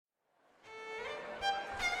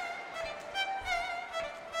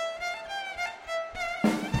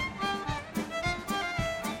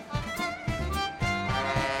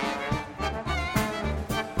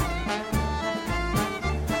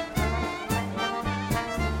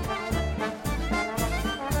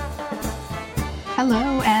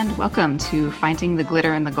Hello and welcome to Finding the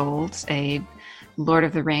Glitter and the Gold, a Lord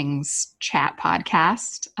of the Rings chat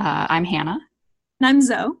podcast. I'm Hannah. And I'm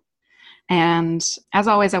Zoe. And as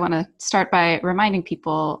always, I want to start by reminding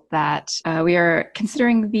people that we are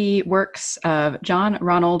considering the works of John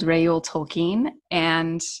Ronald Reuel Tolkien,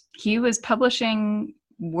 and he was publishing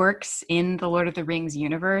works in the Lord of the Rings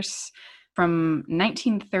universe from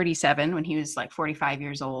 1937, when he was like 45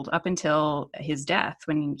 years old, up until his death,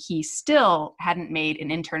 when he still hadn't made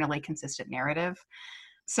an internally consistent narrative.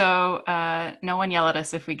 So no one yell at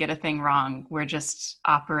us if we get a thing wrong. We're just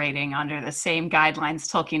operating under the same guidelines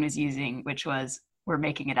Tolkien was using, which was, we're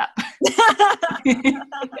making it up.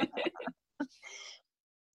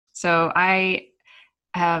 So I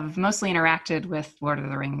have mostly interacted with Lord of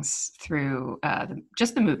the Rings through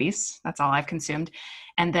just the movies. That's all I've consumed.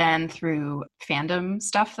 And then through fandom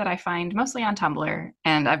stuff that I find mostly on Tumblr.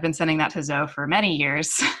 And I've been sending that to Zoe for many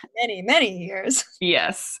years. Many years.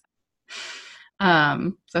 Yes.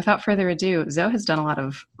 So without further ado, Zoe has done a lot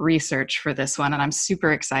of research for this one, and I'm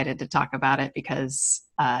super excited to talk about it because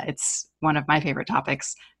it's one of my favorite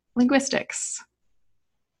topics, linguistics.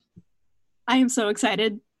 I am so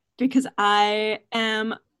excited because I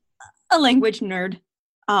am a language nerd.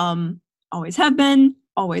 Always have been,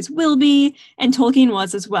 always will be, and Tolkien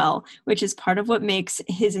was as well, which is part of what makes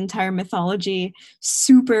his entire mythology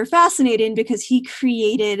super fascinating, because he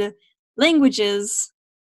created languages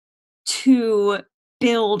to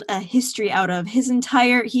build a history out of.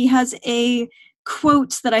 He has a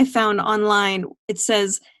quote that I found online. It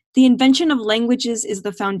says, "The invention of languages is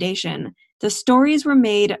the foundation. The stories were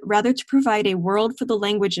made rather to provide a world for the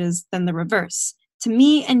languages than the reverse. To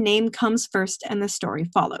me, a name comes first and the story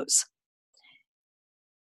follows."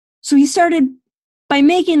 So he started by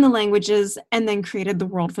making the languages and then created the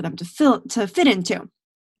world for them to fit into,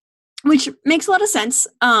 which makes a lot of sense.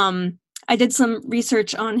 I did some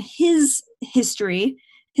research on his history.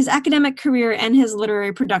 His academic career and his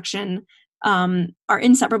literary production are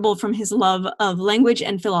inseparable from his love of language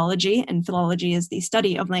and philology is the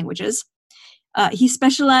study of languages. He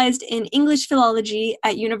specialized in English philology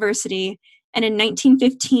at university, and in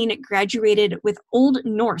 1915 graduated with Old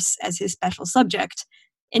Norse as his special subject.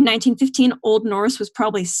 In 1915, Old Norse was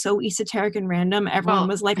probably so esoteric and random. Everyone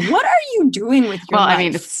was like, what are you doing with your life? Well, I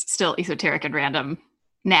mean, it's still esoteric and random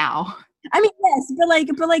now. I mean, yes,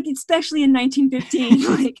 but especially in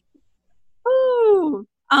 1915, ooh.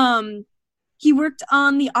 He worked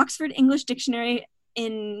on the Oxford English Dictionary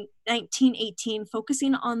in 1918,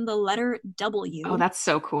 focusing on the letter W. Oh, that's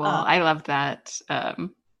so cool. I love that. Right?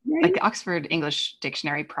 Like the Oxford English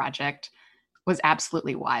Dictionary project was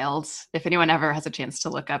absolutely wild. If anyone ever has a chance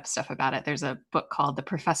to look up stuff about it, there's a book called The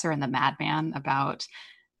Professor and the Madman about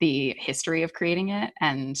the history of creating it.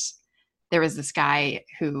 And there was this guy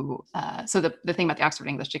who, so the thing about the Oxford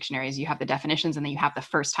English Dictionary is you have the definitions and then you have the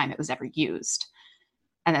first time it was ever used.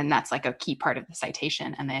 And then that's like a key part of the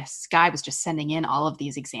citation. And this guy was just sending in all of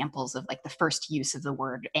these examples of like the first use of the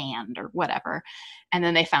word and or whatever. And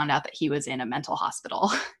then they found out that he was in a mental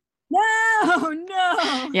hospital.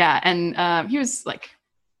 No. Yeah. And he was like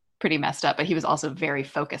pretty messed up, but he was also very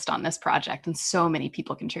focused on this project. And so many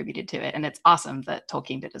people contributed to it. And it's awesome that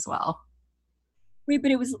Tolkien did as well. Wait,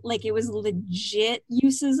 but it was legit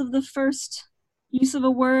uses of the first use of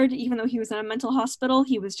a word, even though he was in a mental hospital.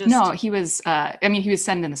 He was just... No, he was, he was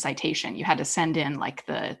sending in the citation. You had to send in like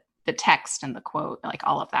the text and the quote, like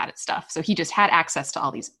all of that stuff. So he just had access to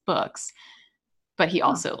all these books, but he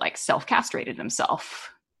also like self-castrated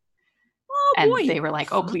himself. Oh, and boy. They were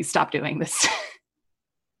like, oh, please stop doing this.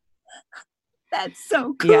 That's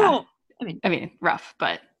so cool. Yeah. I mean, rough,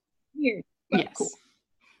 but weird. But yes. Cool.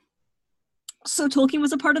 So Tolkien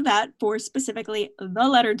was a part of that for specifically the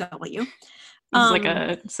letter W. It's like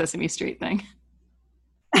a Sesame Street thing.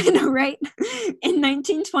 I know, right? In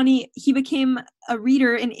 1920, he became a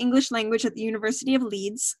reader in English language at the University of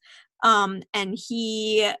Leeds, and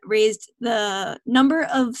he raised the number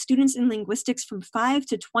of students in linguistics from 5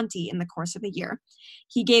 to 20 in the course of a year.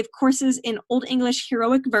 He gave courses in Old English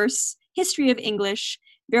heroic verse, history of English,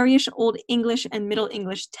 various Old English and Middle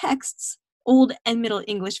English texts, Old and Middle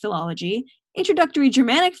English philology, introductory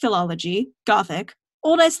Germanic philology, Gothic,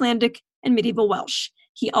 Old Icelandic, and medieval Welsh.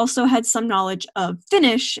 He also had some knowledge of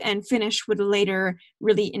Finnish, and Finnish would later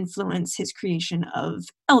really influence his creation of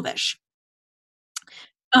Elvish,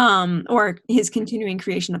 or his continuing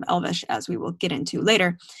creation of Elvish, as we will get into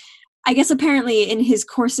later. I guess apparently in his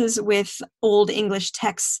courses with Old English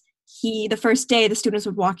texts, the first day the students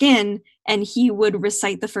would walk in and he would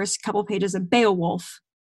recite the first couple pages of Beowulf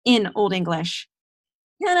in Old English.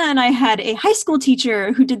 Hannah and I had a high school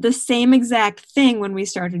teacher who did the same exact thing when we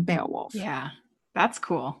started Beowulf. Yeah. That's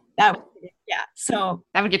cool. That, yeah. So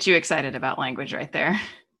That would get you excited about language right there.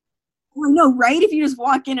 I know, right? If you just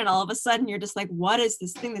walk in and all of a sudden you're just like, what is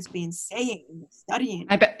this thing that's being saying and studying?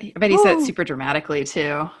 I bet he said it Oh, super dramatically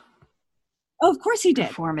too. of course he did.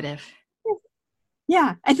 Performative.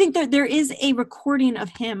 Yeah. I think that there is a recording of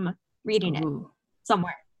him reading it Ooh.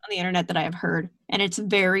 somewhere on the internet that I have heard. And it's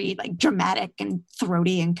very like dramatic and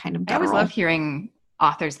throaty and kind of I always love guttural. hearing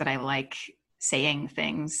authors that I like saying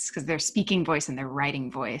things because their speaking voice and their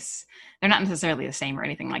writing voice, they're not necessarily the same or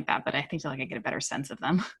anything like that, but I think like I get a better sense of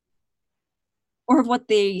them. Or of what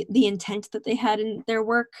the intent that they had in their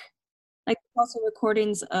work. Like also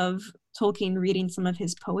recordings of Tolkien reading some of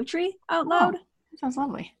his poetry out Oh, loud. that sounds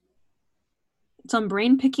lovely. It's on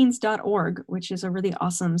brainpickings.org, which is a really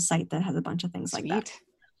awesome site that has a bunch of things like that. Sweet.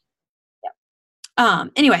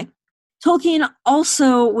 Anyway, Tolkien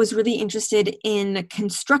also was really interested in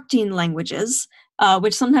constructing languages,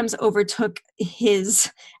 which sometimes overtook his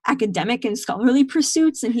academic and scholarly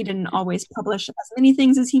pursuits, and he didn't always publish as many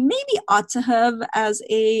things as he maybe ought to have as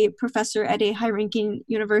a professor at a high-ranking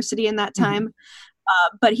university in that time.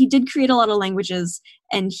 But he did create a lot of languages,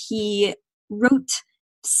 and he wrote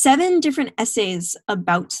 7 different essays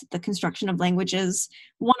about the construction of languages,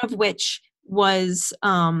 one of which was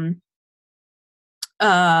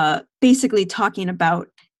basically talking about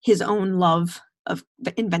his own love of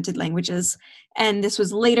invented languages. And this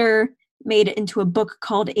was later made into a book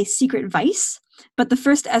called A Secret Vice. But the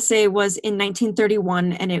first essay was in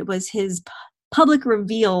 1931, and it was his public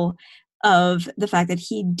reveal of the fact that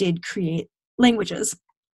he did create languages.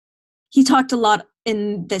 He talked a lot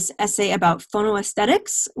in this essay about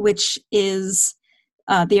phonoaesthetics, which is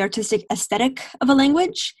the artistic aesthetic of a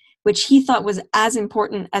language, which he thought was as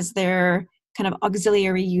important as their kind of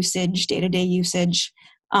auxiliary usage, day-to-day usage.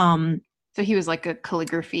 So he was like a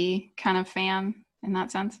calligraphy kind of fan in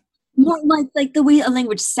that sense? More like the way a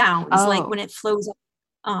language sounds, like Oh, when it flows,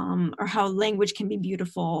 or how language can be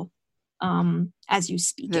beautiful as you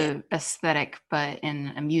speak it. the aesthetic, but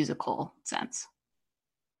in a musical sense.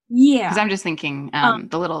 Because Yeah. I'm just thinking Um,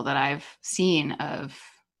 the little that I've seen of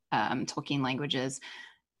Tolkien languages,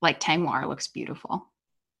 like Tangwar looks beautiful.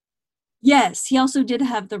 yes, he also did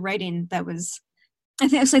have the writing that was, I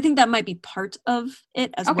think so. I think that might be part of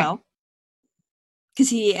it as Okay. well.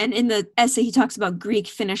 Because and in the essay, he talks about Greek,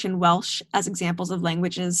 Finnish, and Welsh as examples of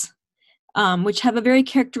languages, which have a very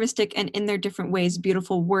characteristic and in their different ways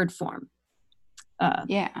beautiful word form.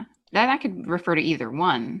 Yeah. That I could refer to either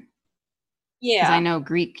one because I Yeah. know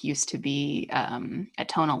Greek used to be a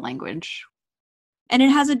tonal language. And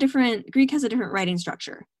Greek has a different writing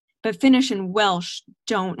structure, but Finnish and Welsh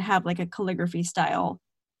don't have like a calligraphy style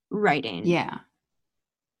writing. Yeah.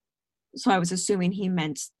 So I was assuming he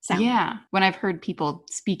meant sound. Yeah. When I've heard people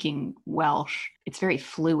speaking Welsh, it's very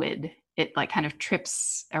fluid. It like kind of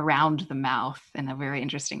trips around the mouth in a very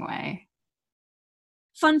interesting way.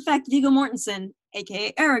 Fun fact, Viggo Mortensen,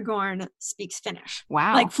 aka Aragorn, speaks Finnish.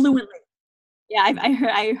 Like Wow. fluently. Yeah,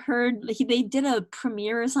 I heard they did a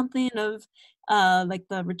premiere or something of like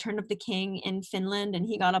the Return of the King in Finland, and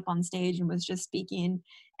he got up on stage and was just speaking,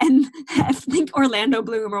 and I think Orlando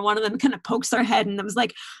Bloom or one of them kind of pokes their head and was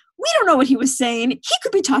like, we don't know what he was saying, he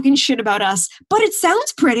could be talking shit about us, but it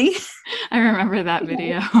sounds pretty. I remember that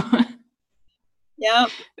video. Yeah.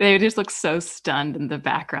 They just look so stunned in the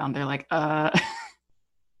background. They're like,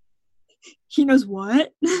 He knows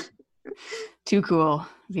what. too cool.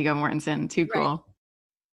 Viggo Mortensen, too Right. cool.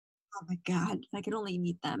 Oh my god, I could only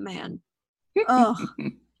meet that man. Oh.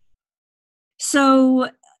 So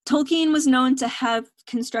Tolkien was known to have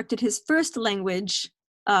constructed his first language,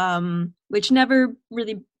 which never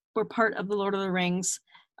really were part of the Lord of the Rings,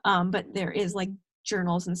 but there is like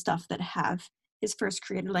journals and stuff that have his first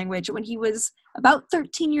created language when he was about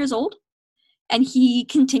 13 years old. And he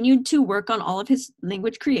continued to work on all of his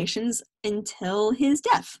language creations until his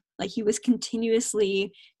death. Like he was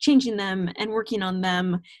continuously changing them and working on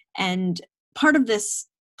them. And part of this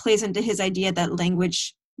plays into his idea that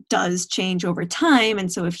language does change over time.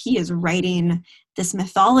 And so if he is writing this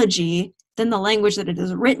mythology, then the language that it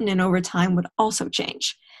is written in over time would also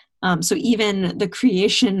change. So even the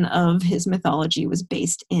creation of his mythology was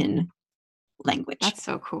based in language. That's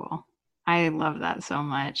so cool. I love that so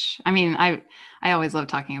much. I mean, I always love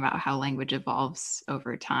talking about how language evolves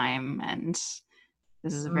over time, and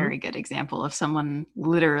this is a very good example of someone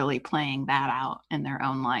literally playing that out in their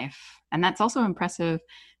own life. And that's also impressive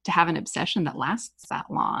to have an obsession that lasts that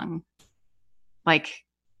long. Like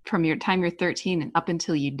from your time you're 13 and up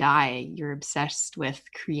until you die, you're obsessed with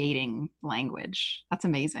creating language. That's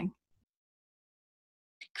amazing.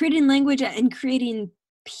 Creating language and creating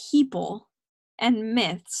people and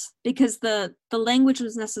myths, because the language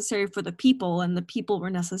was necessary for the people and the people were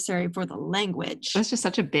necessary for the language. It's just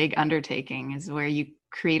such a big undertaking, is where you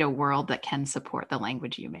create a world that can support the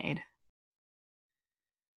language you made.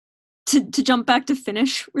 To jump back to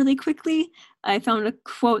Finnish really quickly, I found a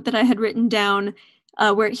quote that I had written down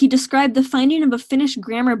where he described the finding of a Finnish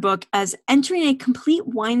grammar book as entering a complete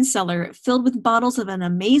wine cellar filled with bottles of an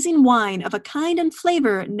amazing wine of a kind and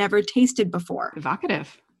flavor never tasted before.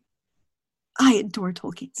 Evocative. I adore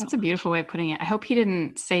Tolkien. That's a beautiful way of putting it. I hope he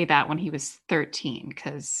didn't say that when he was 13,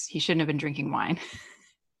 because he shouldn't have been drinking wine.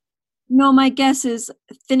 No, my guess is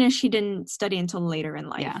Finnish he didn't study until later in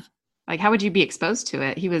life. Yeah. Like, how would you be exposed to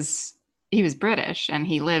it? He was British, and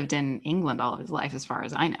he lived in England all of his life, as far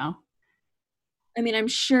as I know. I mean, I'm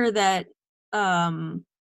sure that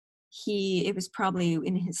it was probably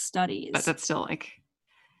in his studies. But that's still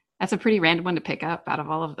that's a pretty random one to pick up out of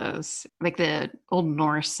all of those. Like the Old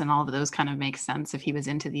Norse and all of those kind of make sense if he was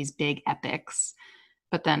into these big epics.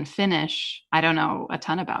 But then Finnish, I don't know a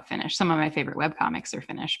ton about Finnish. Some of my favorite webcomics are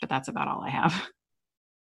Finnish, but that's about all I have.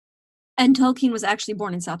 And Tolkien was actually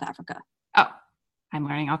born in South Africa. Oh, I'm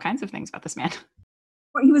learning all kinds of things about this man.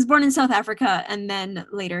 He was born in South Africa, and then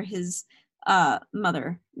later his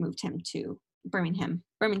mother moved him to Birmingham,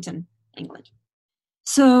 England.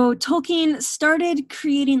 So Tolkien started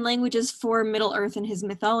creating languages for Middle-earth in his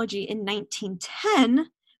mythology in 1910,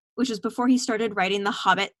 which is before he started writing The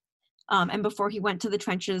Hobbit, and before he went to the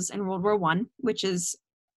trenches in World War I, which is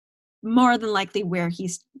more than likely where he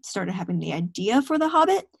started having the idea for The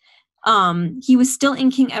Hobbit. He was still in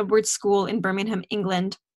King Edward's School in Birmingham,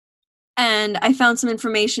 England, and I found some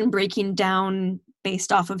information breaking down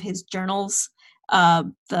based off of his journals,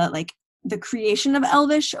 the creation of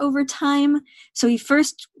Elvish over time. So he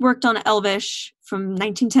first worked on Elvish from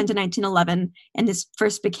 1910 to 1911, and this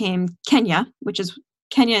first became Quenya, which is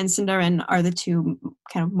Quenya and Sindarin are the two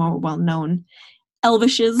kind of more well-known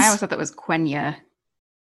Elvishes. I always thought that was Quenya.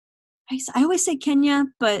 I always say Quenya,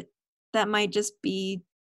 but that might just be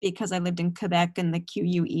because I lived in Quebec and the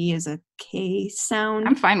QUE is a K sound.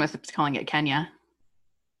 I'm fine with calling it Quenya.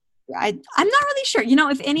 I'm not really sure. You know,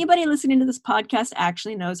 if anybody listening to this podcast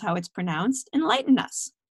actually knows how it's pronounced, enlighten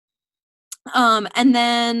us. And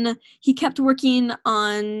then he kept working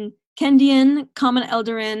on Kendian, Common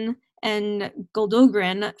Eldarin, and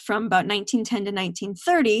Goldogrin from about 1910 to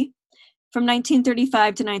 1930. From 1935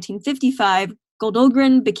 to 1955,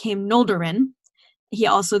 Goldogrin became Noldorin. He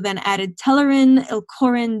also then added Telerin,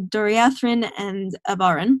 Ilkorin, Doriathrin, and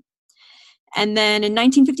Avarin. And then in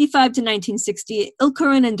 1955 to 1960,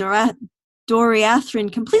 Ilkorin and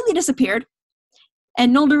Doriathrin completely disappeared,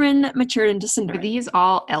 and Noldorin matured into Sindarin. Are these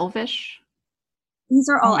all Elvish? These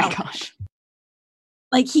are all Elvish. Gosh.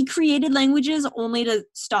 Like, he created languages only to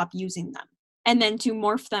stop using them, and then to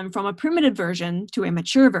morph them from a primitive version to a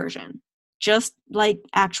mature version, just like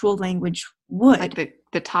actual language would. Like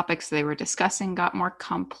the topics they were discussing got more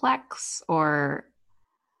complex, or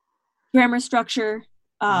grammar structure,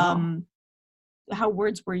 how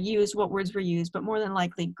words were used, what words were used, but more than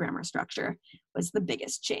likely grammar structure was the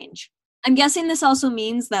biggest change. I'm guessing this also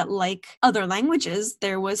means that, like other languages,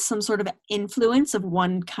 there was some sort of influence of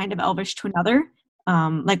one kind of Elvish to another.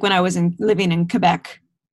 Like when I was living in Quebec,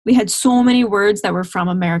 we had so many words that were from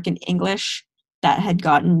American English that had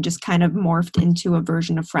gotten just kind of morphed into a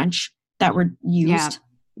version of French that were used. Yeah,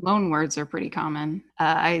 loan words are pretty common.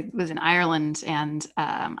 I was in Ireland, and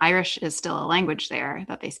Irish is still a language there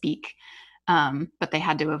that they speak. But they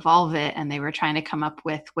had to evolve it, and they were trying to come up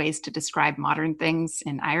with ways to describe modern things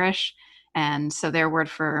in Irish. And so their word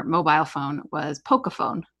for mobile phone was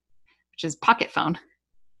pokephone, which is pocket phone.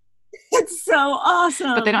 It's so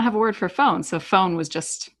awesome. But they don't have a word for phone, so phone was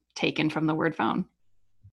just taken from the word phone.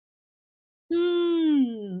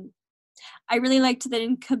 I really liked that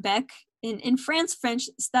in Quebec, in France, French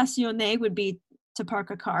stationner would be to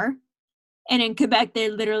park a car. And in Quebec, they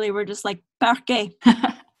literally were just like, parquet.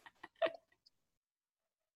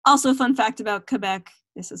 Also, fun fact about Quebec,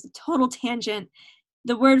 this is a total tangent.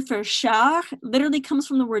 The word for char literally comes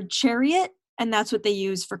from the word chariot, and that's what they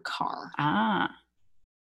use for car. Ah.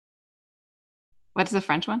 What's the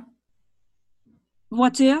French one?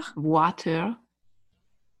 Voiture. Voiture.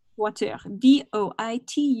 Voiture.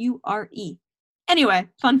 Voiture. Anyway,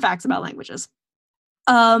 fun facts about languages.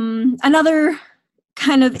 Another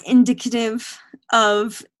kind of indicative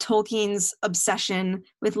of Tolkien's obsession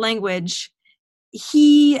with language,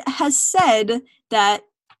 he has said that,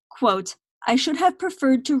 quote, I should have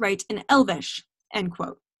preferred to write in Elvish, end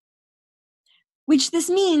quote. Which this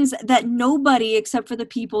means that nobody except for the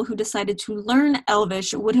people who decided to learn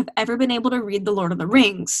Elvish would have ever been able to read The Lord of the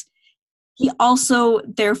Rings. He also,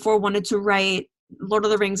 therefore, wanted to write Lord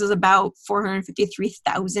of the Rings is about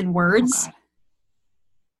 453,000 words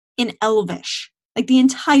in Elvish. Like the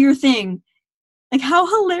entire thing. Like how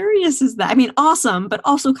hilarious is that? I mean, awesome, but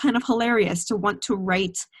also kind of hilarious to want to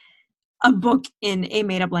write a book in a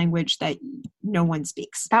made-up language that no one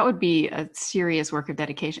speaks. That would be a serious work of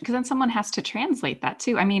dedication, because then someone has to translate that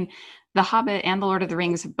too. I mean, The Hobbit and The Lord of the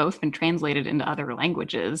Rings have both been translated into other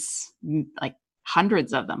languages, like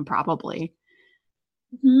hundreds of them probably.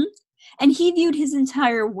 Mm-hmm. And he viewed his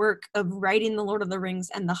entire work of writing The Lord of the Rings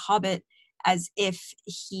and The Hobbit as if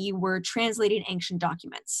he were translating ancient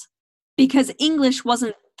documents, because English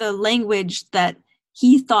wasn't the language that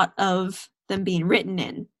he thought of them being written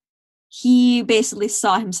in. He basically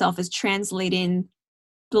saw himself as translating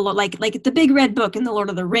like the big red book in The Lord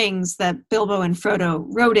of the Rings that Bilbo and Frodo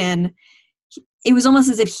wrote in. It was almost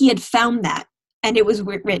as if he had found that, and it was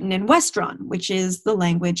written in Westron, which is the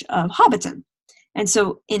language of Hobbiton. And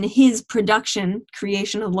so in his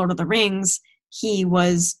creation of Lord of the Rings, he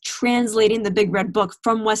was translating the big red book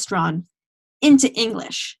from Westron into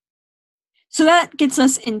English. So that gets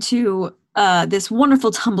us into this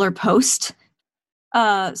wonderful Tumblr post.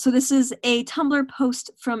 So this is a Tumblr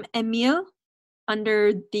post from Emil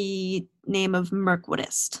under the name of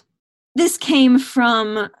Mirkwoodist. This came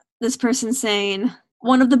from this person saying,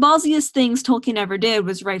 one of the ballsiest things Tolkien ever did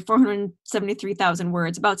was write 473,000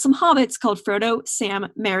 words about some hobbits called Frodo, Sam,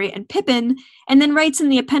 Merry, and Pippin, and then writes in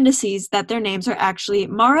the appendices that their names are actually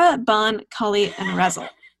Mara, Ban, Cully, and Rezel.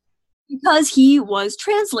 Because he was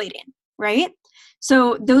translating, right?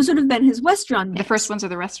 So those would have been his Westron names. The first ones are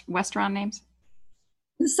the Westron names?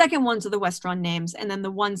 The second ones are the Westron names, and then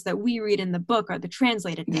the ones that we read in the book are the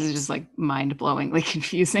translated names. This is just like mind-blowingly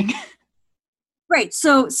confusing. Right.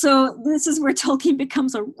 So this is where Tolkien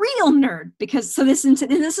becomes a real nerd, because this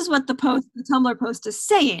is what the Tumblr post is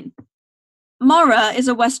saying. Mara is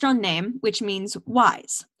a Westron name, which means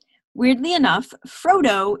wise. Weirdly enough,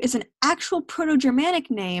 Frodo is an actual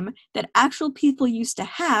Proto-Germanic name that actual people used to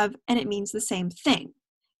have, and it means the same thing.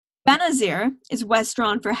 Banazir is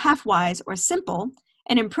Westron for half-wise or simple,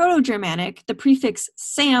 and in Proto-Germanic, the prefix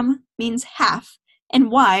Sam means half,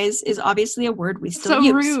 and wise is obviously a word we still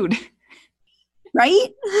use. So rude. Right?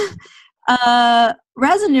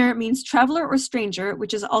 Razanir means traveler or stranger,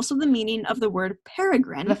 which is also the meaning of the word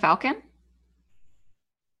peregrine. The falcon?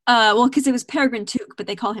 Well, because it was Peregrine Took, but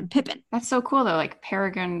they call him Pippin. That's so cool, though. Like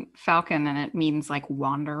peregrine falcon, and it means like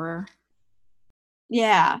wanderer.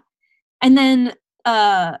 Yeah. And then,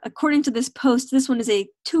 according to this post, this one is a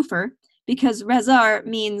twofer, because Razar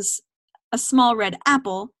means a small red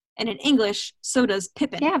apple, and in English, so does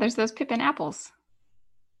Pippin. Yeah, there's those Pippin apples.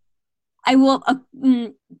 I will,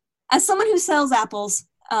 as someone who sells apples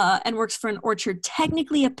and works for an orchard,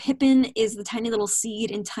 technically a Pippin is the tiny little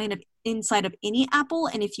seed inside of any apple,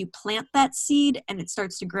 and if you plant that seed and it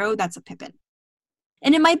starts to grow, that's a Pippin.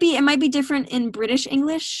 And it might be different in British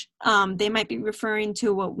English. They might be referring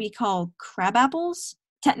to what we call crab apples.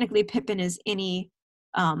 Technically, Pippin is any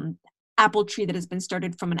apple tree that has been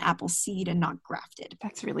started from an apple seed and not grafted.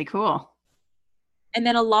 That's really cool. And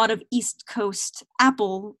then a lot of East Coast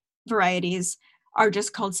apple varieties are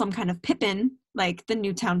just called some kind of Pippin, like the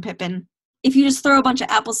Newtown Pippin. If you just throw a bunch of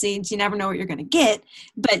apple seeds, you never know what you're going to get,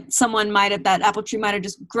 but that apple tree might have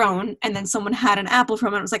just grown, and then someone had an apple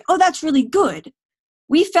from it and was like, oh, that's really good.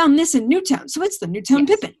 We found this in Newtown, so it's the Newtown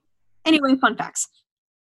Pippin. Anyway, fun facts.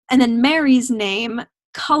 And then Mary's name,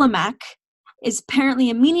 Cullamac, is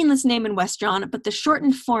apparently a meaningless name in Westron, but the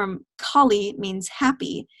shortened form Collie means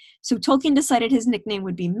happy, so Tolkien decided his nickname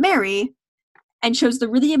would be Mary, and chose the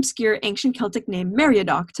really obscure ancient Celtic name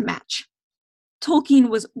Meriadoc to match. Tolkien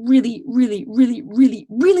was really, really, really, really,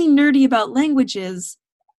 really nerdy about languages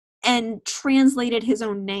and translated his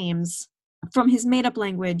own names from his made-up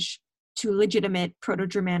language to legitimate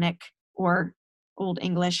Proto-Germanic or Old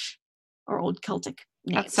English or Old Celtic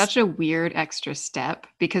names. That's such a weird extra step,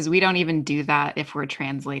 because we don't even do that if we're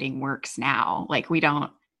translating works now. Like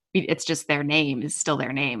it's just their name is still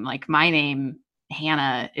their name. Like my name,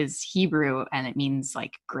 Hannah, is Hebrew and it means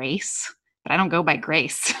like grace, but I don't go by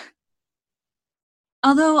Grace.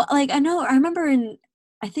 Although, like, I remember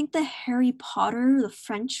I think the Harry Potter, the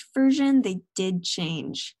French version, they did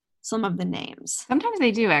change some of the names. Sometimes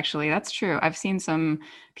they do, actually. That's true. I've seen some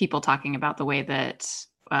people talking about the way that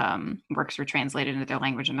works were translated into their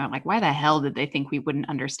language, and they're like, why the hell did they think we wouldn't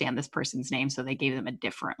understand this person's name? So they gave them a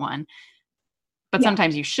different one. But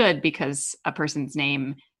sometimes you should, because a person's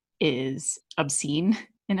name is obscene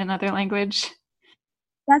in another language.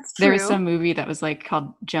 That's true. There was some movie that was like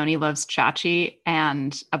called Joni Loves Chachi,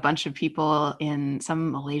 and a bunch of people in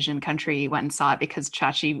some Malaysian country went and saw it because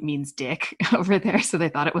Chachi means dick over there, so they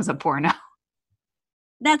thought it was a porno.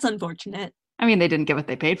 That's unfortunate. I mean, they didn't get what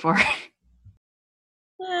they paid for.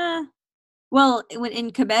 Well, when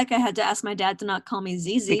in Quebec, I had to ask my dad to not call me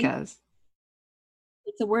Zizi. Because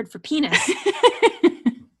it's a word for penis.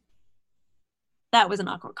 That was an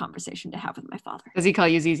awkward conversation to have with my father. Does he call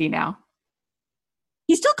you Zizi now?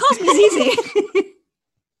 He still calls me Zizi.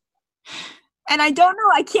 And I don't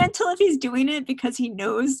know, I can't tell if he's doing it because he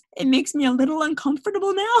knows it makes me a little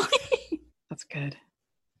uncomfortable now. That's good.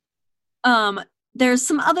 There's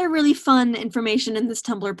some other really fun information in this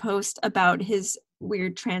Tumblr post about his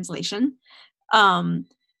weird translation.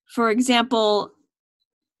 For example,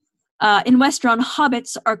 in Westron,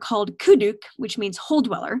 hobbits are called Kuduk, which means hole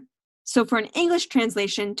dweller. So for an English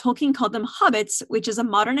translation, Tolkien called them hobbits, which is a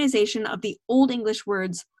modernization of the Old English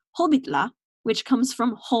words hobbitla, which comes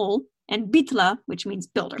from hole, and bitla, which means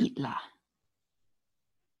builder. Bitla.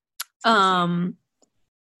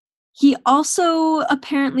 He also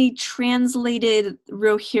apparently translated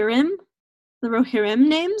Rohirrim, the Rohirrim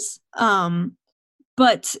names,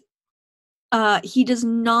 but he does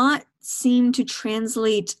not seem to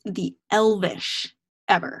translate the Elvish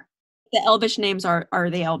ever. The Elvish names are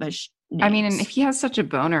the Elvish names. I mean, if he has such a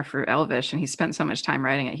boner for Elvish and he spent so much time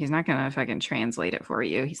writing it, he's not going to fucking translate it for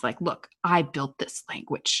you. He's like, look, I built this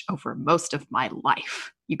language over most of my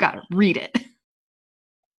life. You got to read it.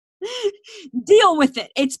 Deal with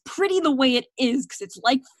it. It's pretty the way it is because it's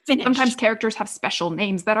like Finnish. Sometimes characters have special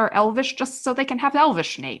names that are Elvish just so they can have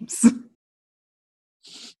Elvish names.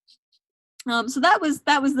 So that was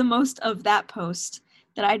the most of that post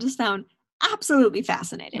that I just found absolutely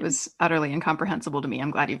fascinating. It was utterly incomprehensible to me. I'm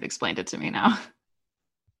glad you've explained it to me now.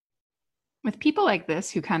 With people like this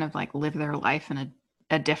who kind of like live their life in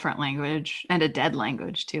a different language and a dead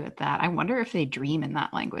language too at that, I wonder if they dream in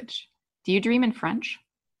that language. Do you dream in French?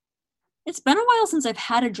 It's been a while since I've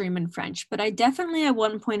had a dream in French, but I definitely at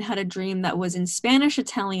one point had a dream that was in Spanish,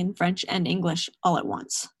 Italian, French, and English all at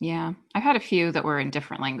once. Yeah, I've had a few that were in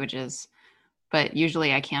different languages, but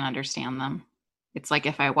usually I can't understand them. It's like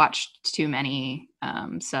if I watched too many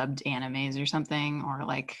subbed animes or something, or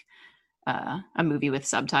like a movie with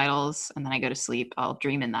subtitles, and then I go to sleep, I'll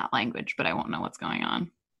dream in that language, but I won't know what's going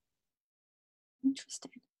on.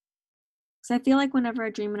 Interesting. Because I feel like whenever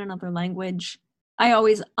I dream in another language, I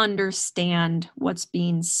always understand what's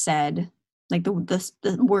being said, like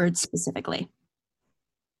the words specifically.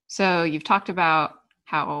 So you've talked about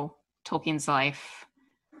how Tolkien's life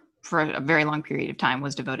for a very long period of time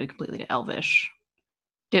was devoted completely to Elvish.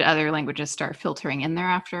 Did other languages start filtering in there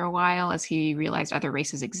after a while as he realized other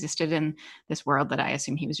races existed in this world that I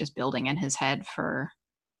assume he was just building in his head for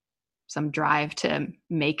some drive to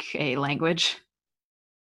make a language?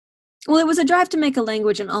 Well, it was a drive to make a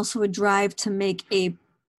language and also a drive to make a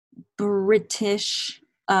British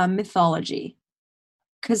mythology.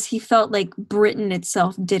 Because he felt like Britain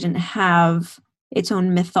itself didn't have its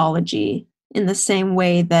own mythology in the same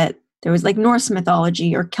way that there was like Norse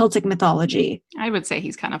mythology or Celtic mythology. I would say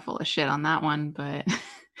he's kind of full of shit on that one, but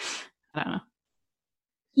I don't know.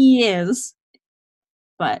 He is.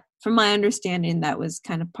 But from my understanding, that was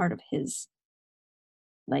kind of part of his,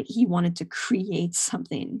 like, he wanted to create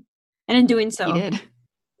something. And in doing so, he did.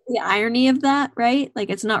 The irony of that, right? Like,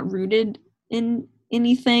 it's not rooted in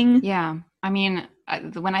anything. Yeah. I mean,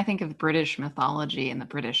 when I think of British mythology and the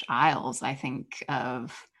British Isles, I think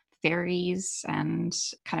of fairies and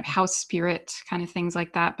kind of house spirit kind of things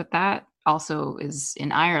like that. But that also is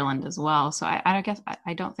in Ireland as well. So I guess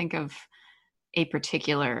I don't think of a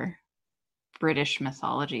particular British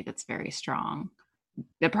mythology that's very strong,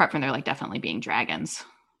 apart from there like definitely being dragons.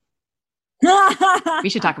 We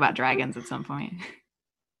should talk about dragons at some point.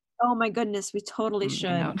 Oh my goodness, we totally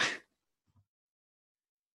should.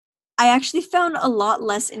 I actually found a lot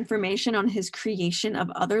less information on his creation of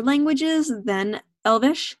other languages than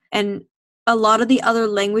Elvish, and a lot of the other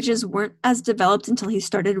languages weren't as developed until he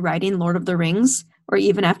started writing Lord of the Rings, or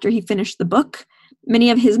even after he finished the book.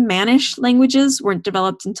 Many of his Mannish languages weren't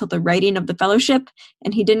developed until the writing of the Fellowship,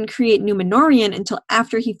 and he didn't create Númenórean until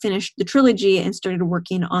after he finished the trilogy and started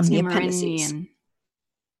working on the appendices.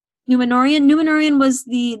 Númenórean was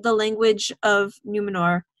the language of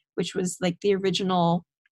Númenor, which was like the original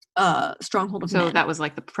stronghold of Men. So that was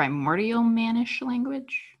like the primordial Mannish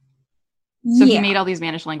language? So he made all these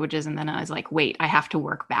Mannish languages and then I was like, wait, I have to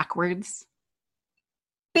work backwards?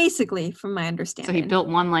 Basically, from my understanding. So he built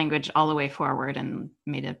one language all the way forward and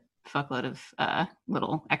made a fuckload of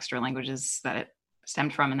little extra languages that it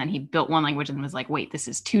stemmed from. And then he built one language and was like, wait, this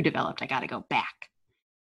is too developed. I got to go back.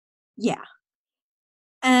 Yeah.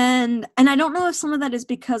 And I don't know if some of that is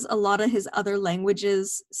because a lot of his other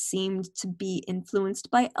languages seemed to be influenced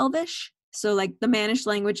by Elvish. So, like the Mannish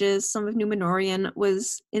languages, some of Numenorian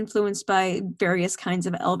was influenced by various kinds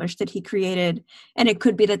of Elvish that he created. And it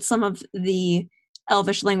could be that some of the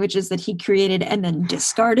Elvish languages that he created and then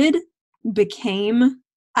discarded became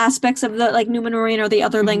aspects of the like Numenorian or the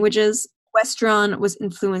other languages. Westron was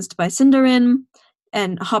influenced by Sindarin,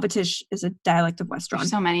 and Hobbitish is a dialect of Westron.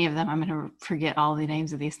 There's so many of them. I'm going to forget all the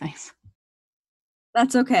names of these things.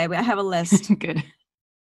 That's okay. I have a list. Good.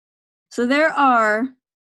 So there are,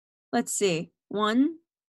 let's see, 1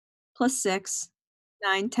 plus 6,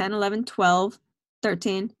 9, 10, 11, 12,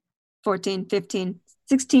 13, 14, 15,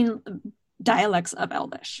 16 dialects of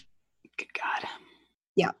Elvish. Good God.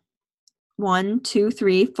 Yeah. 1, 2,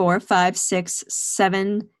 3, 4, 5, 6,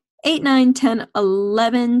 7, 8, 9, 10,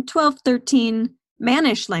 11, 12, 13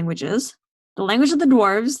 Mannish languages, the language of the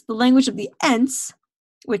dwarves, the language of the Ents,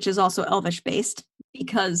 which is also Elvish based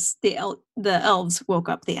because the elves woke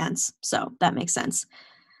up the Ents, so that makes sense.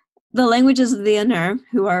 The languages of the Ainur,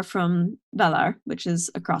 who are from Valar, which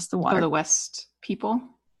is across the water. Oh, the West people?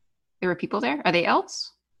 There were people there? Are they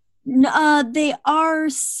elves? They are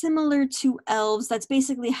similar to elves. That's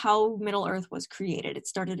basically how Middle Earth was created. It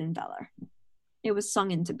started in Valar. It was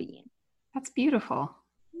sung into being. That's beautiful.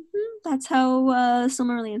 That's how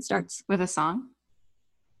Silmarillion starts. With a song?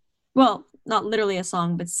 Well, not literally a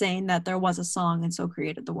song, but saying that there was a song and so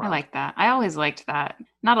created the world. I like that. I always liked that.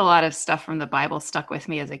 Not a lot of stuff from the Bible stuck with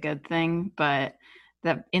me as a good thing, but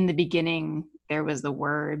that in the beginning there was the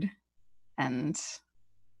word and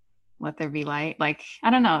let there be light. Like, I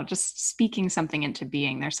don't know, just speaking something into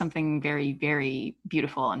being. There's something very, very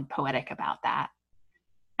beautiful and poetic about that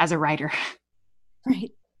as a writer.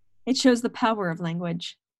 Right. It shows the power of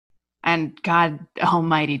language. And God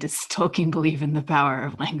Almighty, does Tolkien believe in the power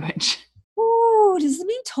of language? Ooh, does it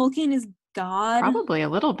mean Tolkien is God? Probably a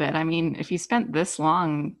little bit. I mean, if you spent this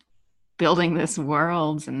long building this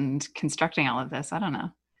world and constructing all of this, I don't know.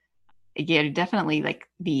 Yeah, definitely like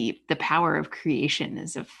the power of creation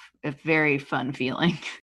is a very fun feeling.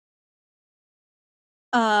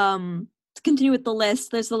 To continue with the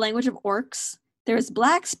list, there's the language of orcs. There's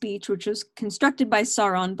Black speech, which was constructed by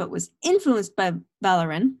Sauron but was influenced by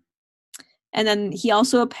Valoran. And then he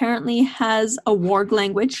also apparently has a warg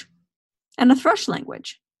language and a thrush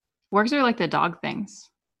language. Wargs are like the dog things.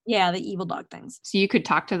 Yeah, the evil dog things. So you could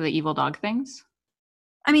talk to the evil dog things?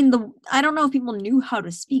 I mean, I don't know if people knew how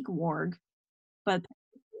to speak warg, but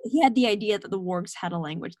he had the idea that the wargs had a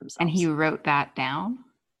language themselves. And he wrote that down?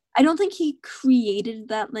 I don't think he created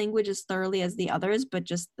that language as thoroughly as the others, but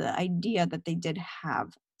just the idea that they did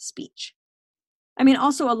have speech. I mean,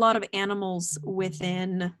 also a lot of animals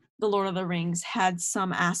within the Lord of the Rings had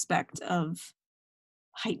some aspect of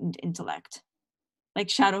heightened intellect. Like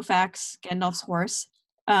Shadowfax, Gandalf's horse.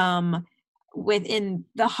 Within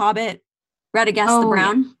The Hobbit, Radagast the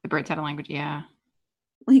Brown. Yeah. The birds had a language, yeah.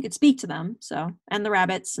 Well, he could speak to them, so, and the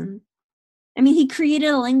rabbits. And I mean, he created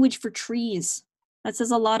a language for trees. That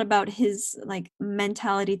says a lot about his like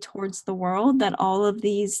mentality towards the world, that all of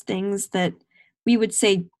these things that we would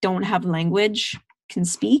say don't have language can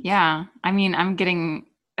speak. Yeah. I mean, I'm getting,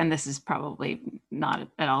 and this is probably not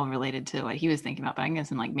at all related to what he was thinking about, but I'm getting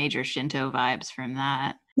some like major Shinto vibes from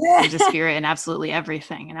that. There's a spirit in absolutely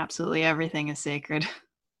everything, and absolutely everything is sacred.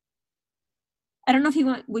 I don't know if he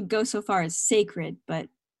would go so far as sacred, but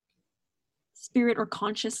spirit or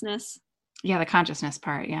consciousness. Yeah, the consciousness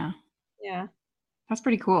part, yeah. Yeah. That's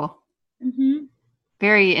pretty cool. Mm-hmm.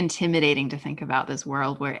 Very intimidating to think about this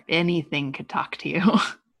world where anything could talk to you.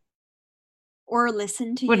 Or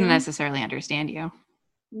listen to you. Wouldn't necessarily understand you.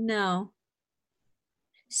 No.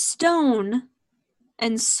 Stone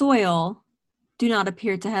and soil do not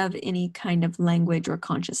appear to have any kind of language or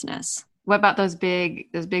consciousness. What about those big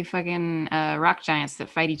fucking rock giants that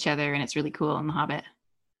fight each other and it's really cool in The Hobbit?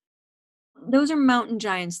 Those are mountain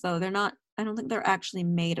giants, though. They're not, I don't think they're actually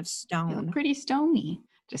made of They stone. look pretty stony.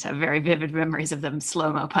 Just have very vivid memories of them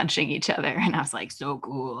slow-mo punching each other. And I was like, so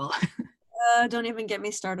cool. Don't even get me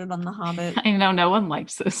started on The Hobbit. I know no one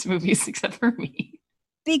likes those movies except for me.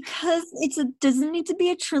 Because doesn't need to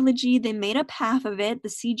be a trilogy. They made up half of it. The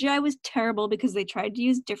CGI was terrible because they tried to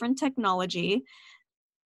use different technology.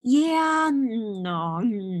 Yeah, no.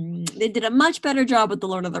 They did a much better job with The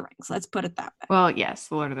Lord of the Rings. Let's put it that way. Well, yes,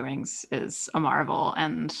 The Lord of the Rings is a marvel,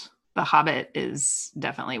 and The Hobbit is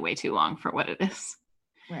definitely way too long for what it is.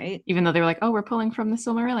 Right. Even though they were like, oh, we're pulling from the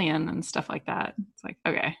Silmarillion and stuff like that. It's like,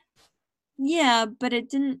 okay. Yeah, but it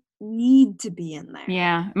didn't need to be in there.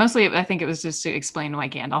 Yeah, mostly I think it was just to explain why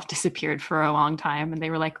Gandalf disappeared for a long time, and they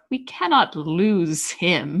were like, we cannot lose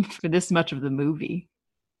him for this much of the movie.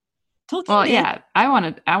 Tolkien Well, did. yeah, I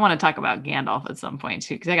want to talk about Gandalf at some point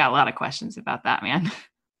too, because I got a lot of questions about that man.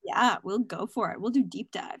 Yeah, we'll go for it. We'll do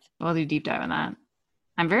deep dive. We'll do deep dive on that.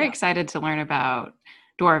 I'm very excited to learn about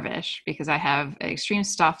Dwarvish because I have an extreme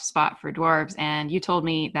soft spot for dwarves, and you told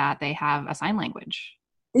me that they have a sign language.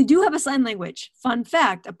 They do have a sign language. Fun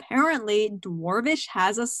fact, apparently Dwarvish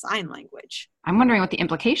has a sign language. I'm wondering what the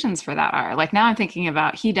implications for that are. Like now I'm thinking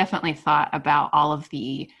about, he definitely thought about all of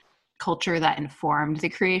the culture that informed the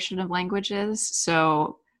creation of languages.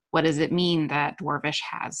 So what does it mean that Dwarvish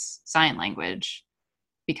has sign language?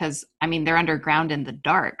 Because, I mean, they're underground in the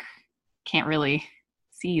dark. Can't really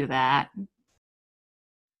see that.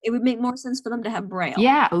 It would make more sense for them to have Braille.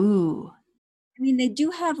 Yeah, ooh. I mean, they do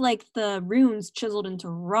have like the runes chiseled into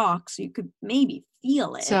rock, so you could maybe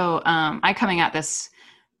feel it. So I'm coming at this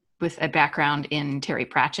with a background in Terry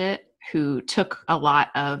Pratchett, who took a lot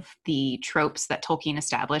of the tropes that Tolkien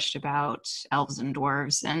established about elves and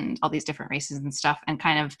dwarves and all these different races and stuff and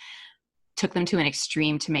kind of took them to an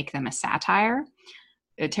extreme to make them a satire.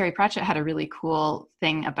 Terry Pratchett had a really cool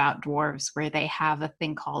thing about dwarves where they have a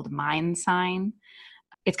thing called Mind Sign.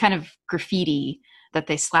 It's kind of graffiti that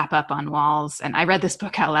they slap up on walls. And I read this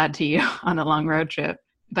book out loud to you on a long road trip,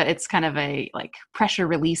 but it's kind of a like pressure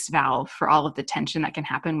release valve for all of the tension that can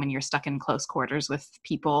happen when you're stuck in close quarters with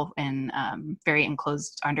people in very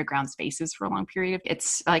enclosed underground spaces for a long period.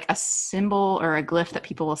 It's like a symbol or a glyph that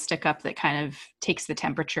people will stick up that kind of takes the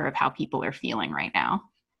temperature of how people are feeling right now.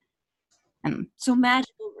 And so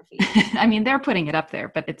magical graffiti. I mean, they're putting it up there,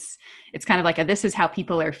 but it's kind of like a this is how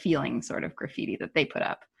people are feeling sort of graffiti that they put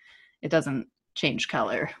up. It doesn't change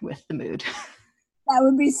color with the mood. That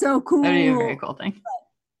would be so cool. That would be a very cool thing.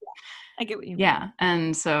 I get what you mean. Yeah,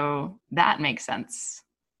 and so that makes sense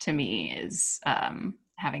to me is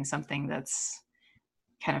having something that's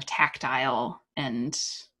kind of tactile and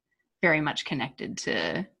very much connected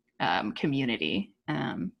to community.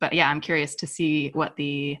 But yeah, I'm curious to see what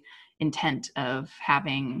the intent of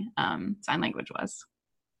having sign language was.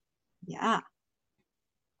 Yeah.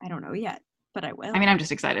 I don't know yet, but I will. I mean, I'm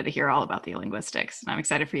just excited to hear all about the linguistics, and I'm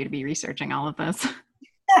excited for you to be researching all of this.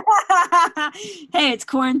 Hey, it's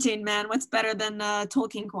quarantine, man. What's better than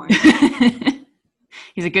Tolkien quarantine?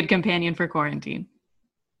 He's a good companion for quarantine.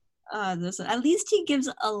 Listen, at least he gives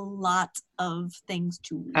a lot of things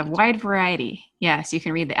to read. A wide variety. Yes, you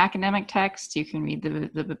can read the academic text, you can read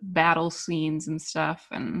the battle scenes and stuff,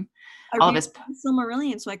 and all of his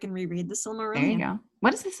Silmarillion, so I can reread the Silmarillion. There you go.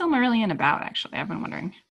 What is the Silmarillion about, actually? I've been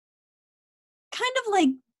wondering. Kind of like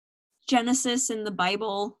Genesis in the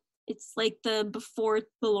Bible. It's like the before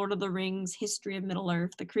the Lord of the Rings history of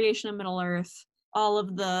Middle-earth, the creation of Middle-earth, all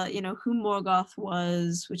of the, who Morgoth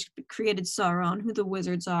was, which created Sauron, who the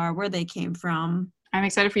wizards are, where they came from. I'm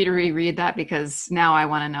excited for you to reread that because now I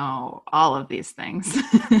want to know all of these things.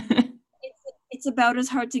 It's about as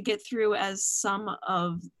hard to get through as some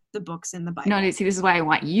of the books in the Bible. No, see, this is why I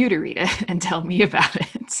want you to read it and tell me about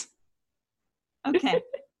it. Okay.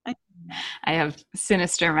 I have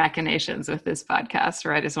sinister machinations with this podcast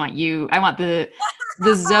where I want the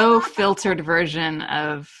Zoe filtered version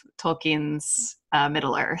of Tolkien's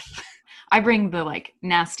Middle-earth. I bring the like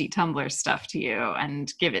nasty Tumblr stuff to you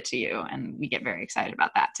and give it to you, and we get very excited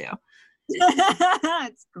about that too.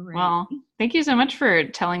 That's great. Well, thank you so much for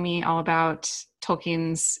telling me all about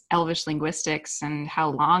Tolkien's Elvish linguistics and how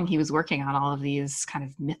long he was working on all of these kind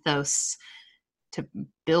of mythos to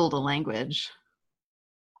build a language.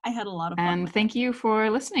 I had a lot of fun. And thank you for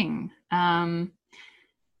listening. Thanks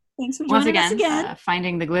for joining us again.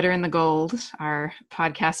 Finding the Glitter and the Gold, our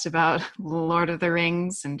podcast about Lord of the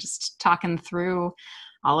Rings and just talking through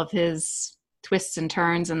all of his twists and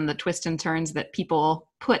turns and the twists and turns that people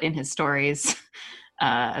put in his stories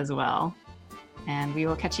as well. And we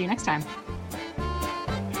will catch you next time.